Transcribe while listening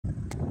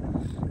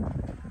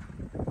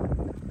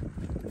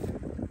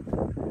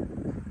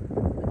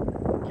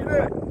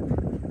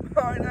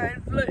My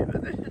name's Blue,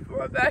 but this is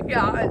my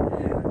backyard.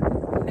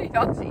 The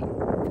Aussie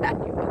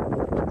backyard.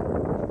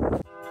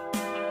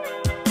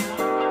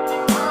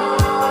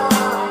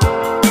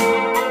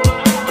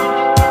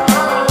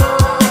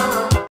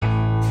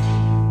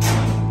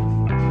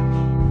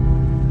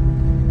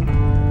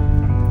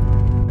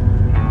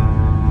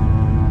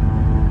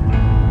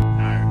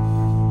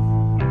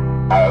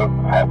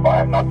 I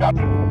have not done.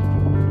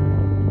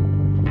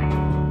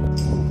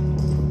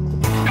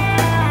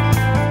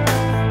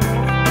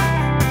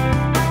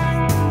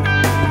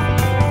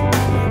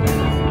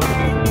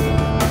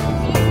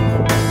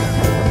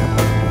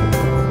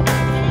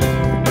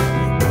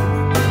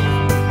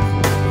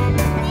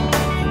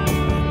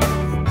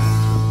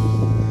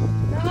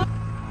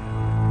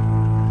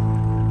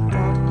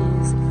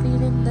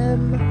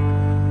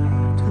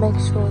 Make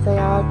sure they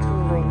are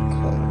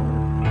drinking.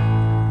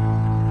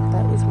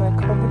 That is my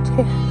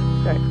commentary.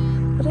 No,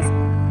 what is it?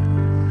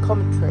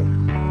 Commentary.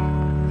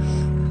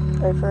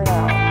 Over an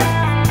hour.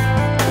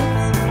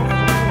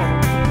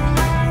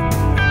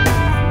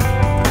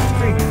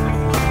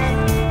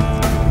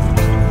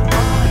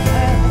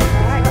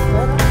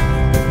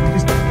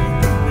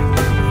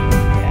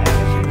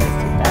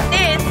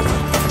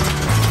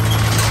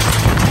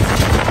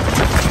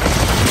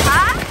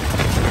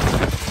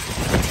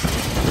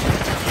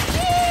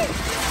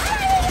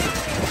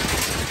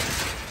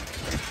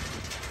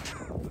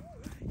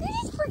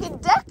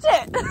 Decked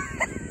it!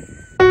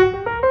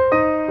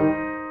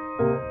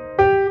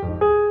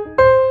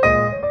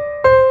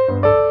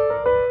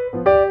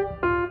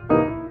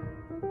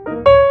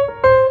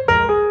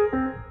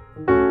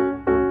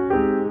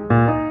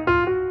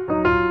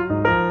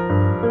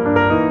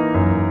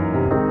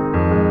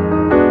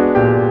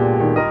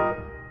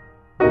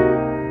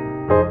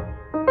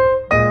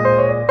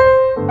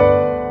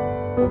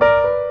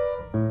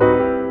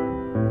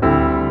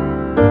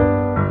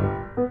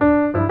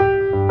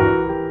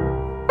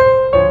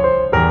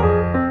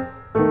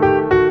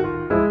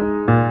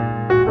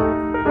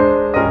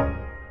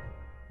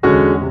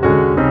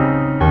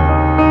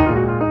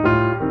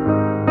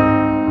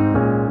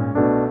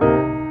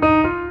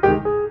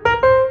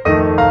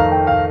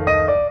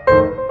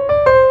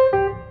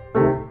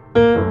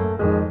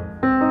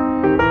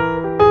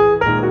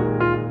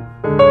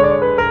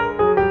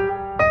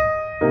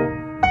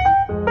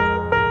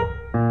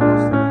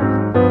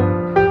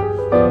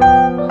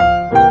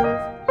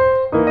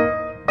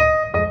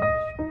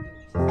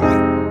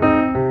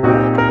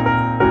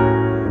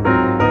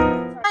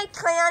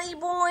 Clowny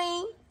boy.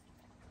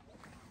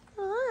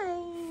 Hi.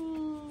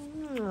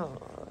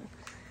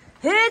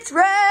 It's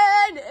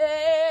raining.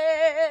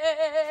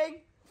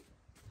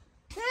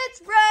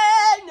 It's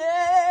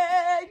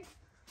raining.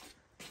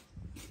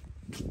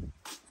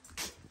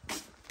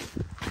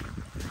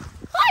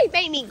 Hi,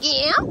 baby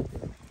girl.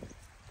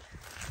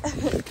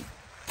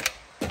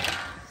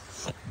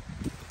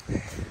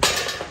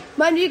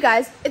 Mind you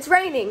guys, it's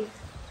raining.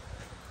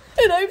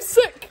 And I'm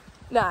sick.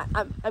 Nah,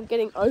 I'm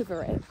getting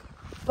over it.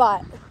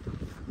 But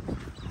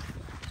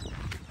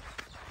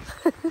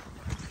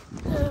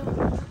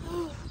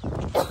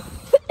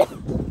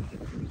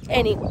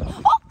anyway,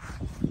 oh!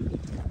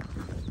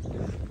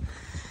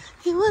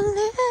 You were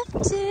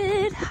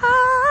lifted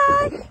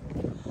high,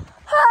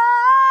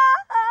 high.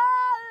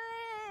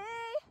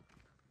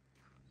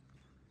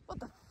 What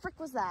the frick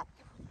was that?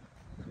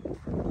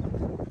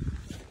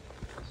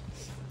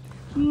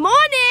 Morning!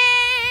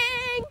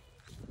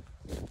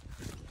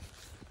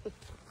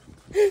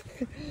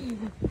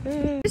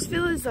 I just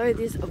feel as though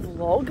this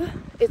vlog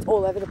is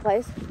all over the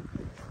place.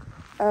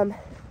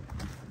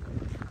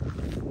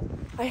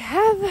 I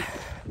have,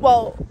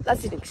 well,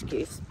 that's an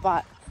excuse,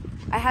 but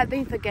I have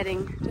been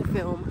forgetting to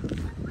film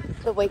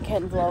the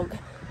weekend vlog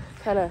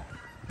kind of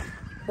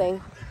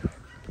thing.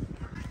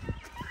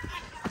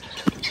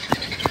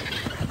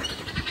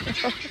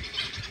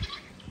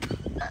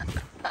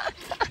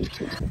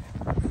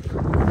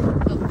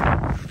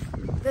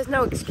 There's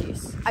no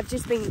excuse. I've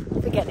just been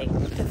forgetting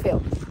to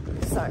film.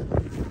 So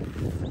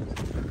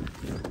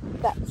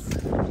that's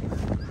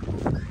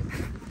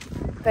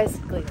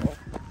basically all.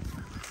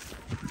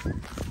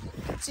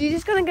 So you're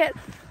just gonna get,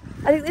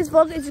 I think this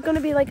vlog is just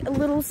gonna be like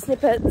little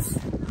snippets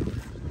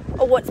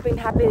of what's been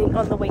happening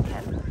on the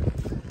weekend.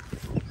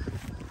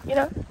 You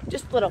know,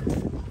 just little.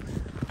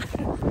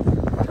 You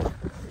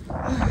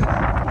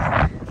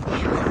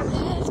were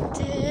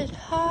lifted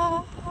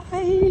high.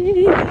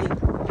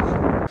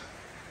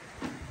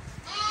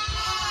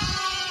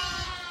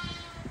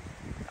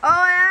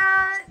 Oh yeah.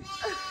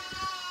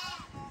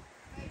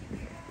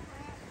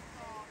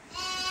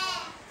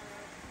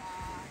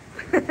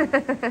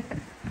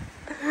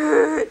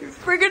 You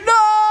freaking know.